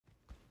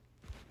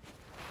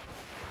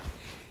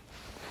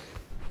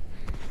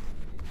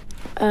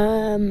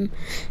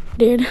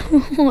Dude,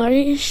 are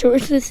you sure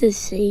this is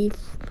safe?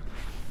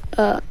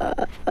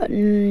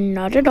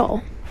 Not at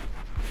all.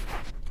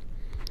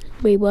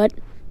 Wait, what?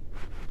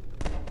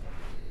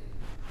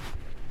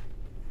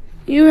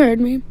 You heard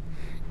me.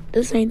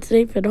 This ain't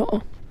safe at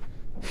all.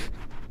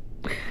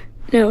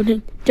 No,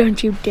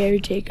 don't you dare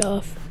take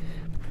off.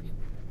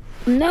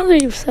 Now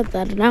that you've said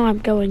that, now I'm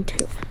going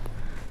to.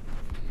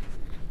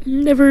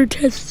 Never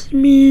test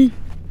me.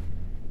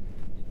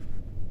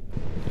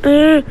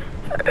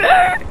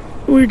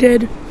 We're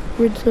dead.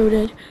 We're so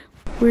dead.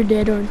 We're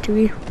dead, aren't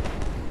we?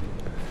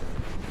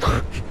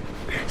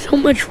 So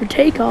much for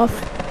takeoff.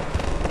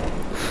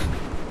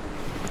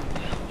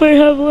 I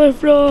have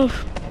left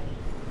off.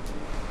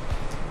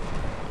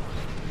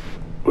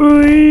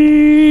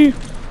 Whee!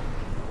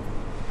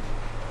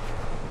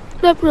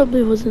 That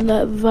probably wasn't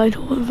that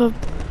vital of a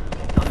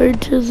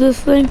part to this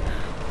thing.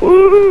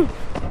 Woo!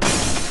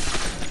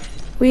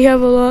 We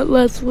have a lot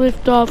less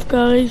lift off,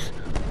 guys.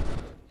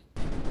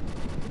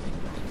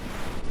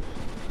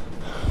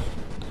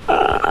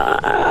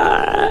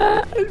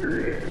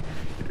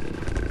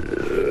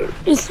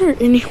 Is there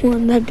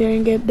anyone that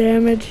didn't get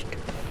damaged?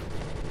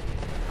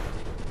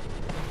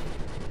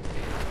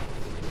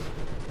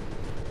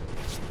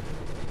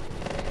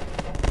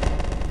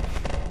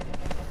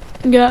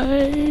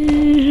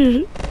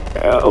 Guys,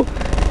 ow,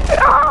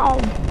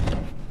 ow.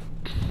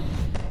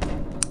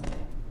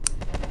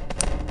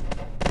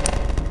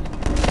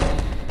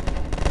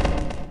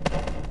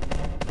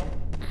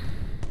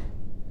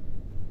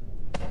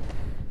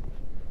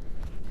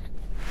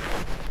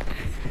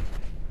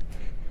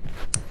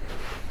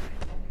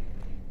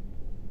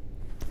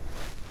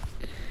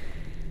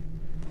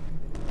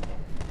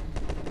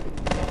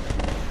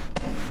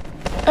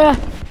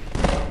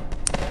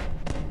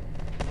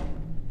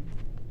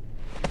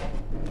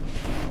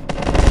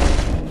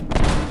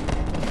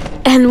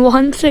 And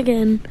once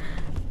again,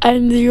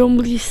 I'm the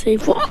only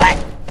safe one.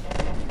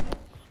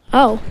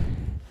 Oh.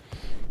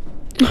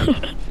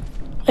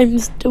 I'm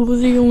still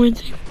the only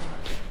safe.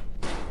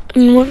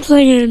 And once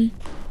again,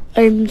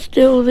 I'm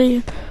still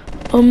the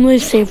only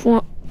safe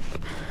one.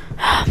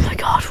 Oh my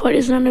god, why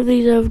does none of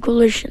these have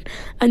collision?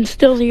 I'm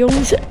still the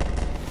only safe.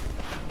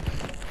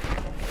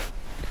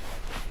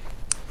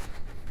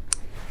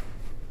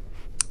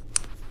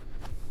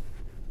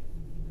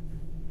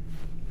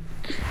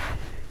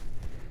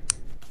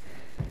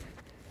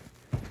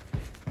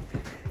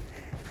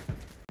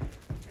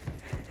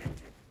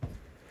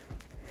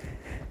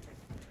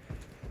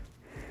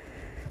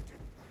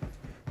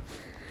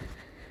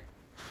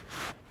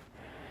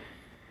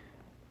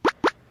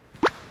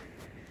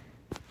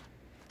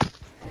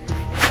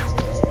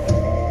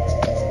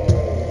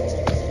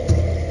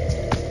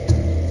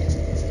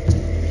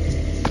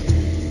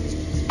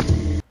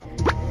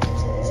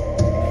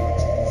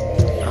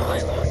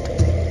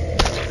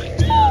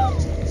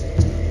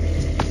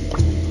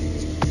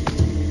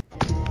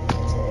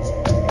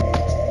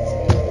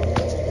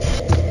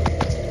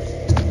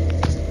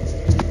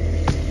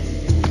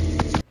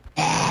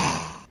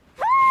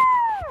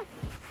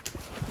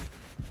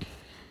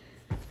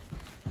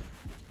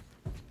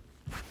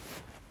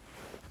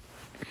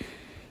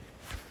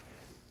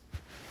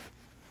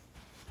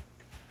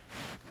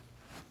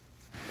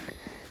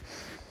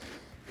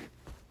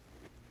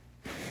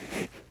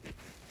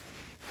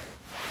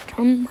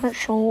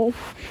 Commercial.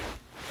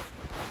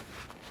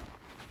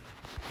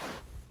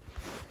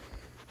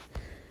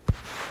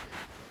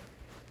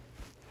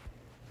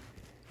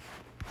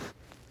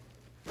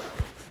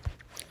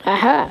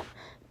 Aha!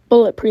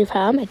 Bulletproof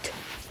helmet.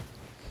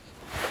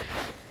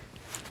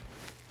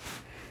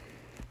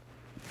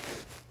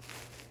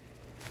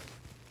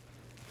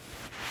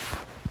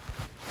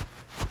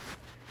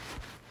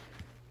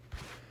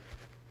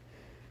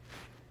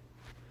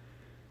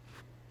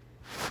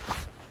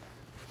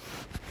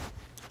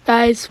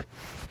 Guys,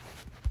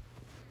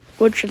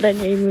 what should I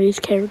name these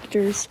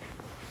characters?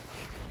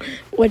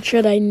 What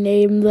should I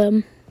name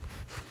them?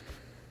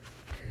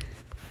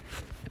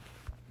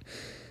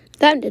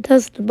 Time to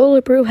test the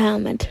bulletproof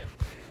helmet.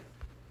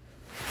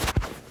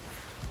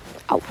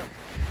 Ow.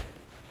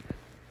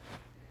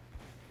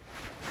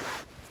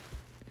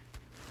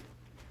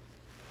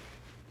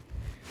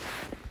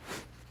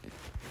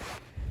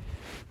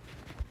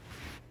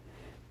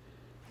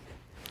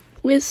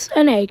 With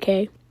an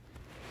AK.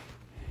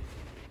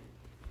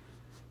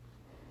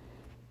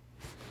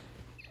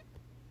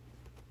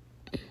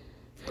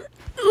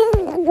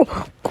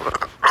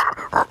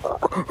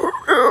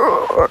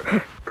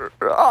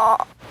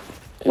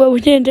 Well,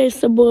 we didn't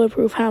taste the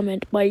bulletproof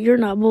helmet, but you're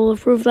not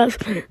bulletproof. That's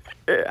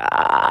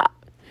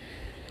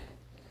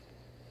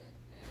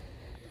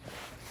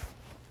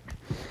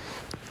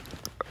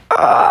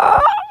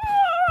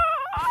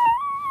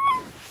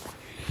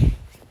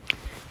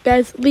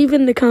guys, leave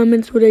in the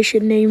comments what I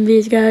should name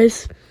these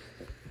guys.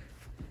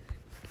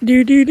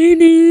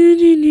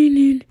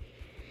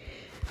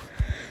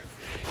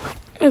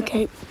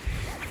 Okay.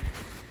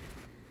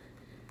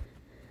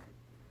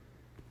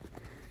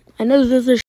 I know this is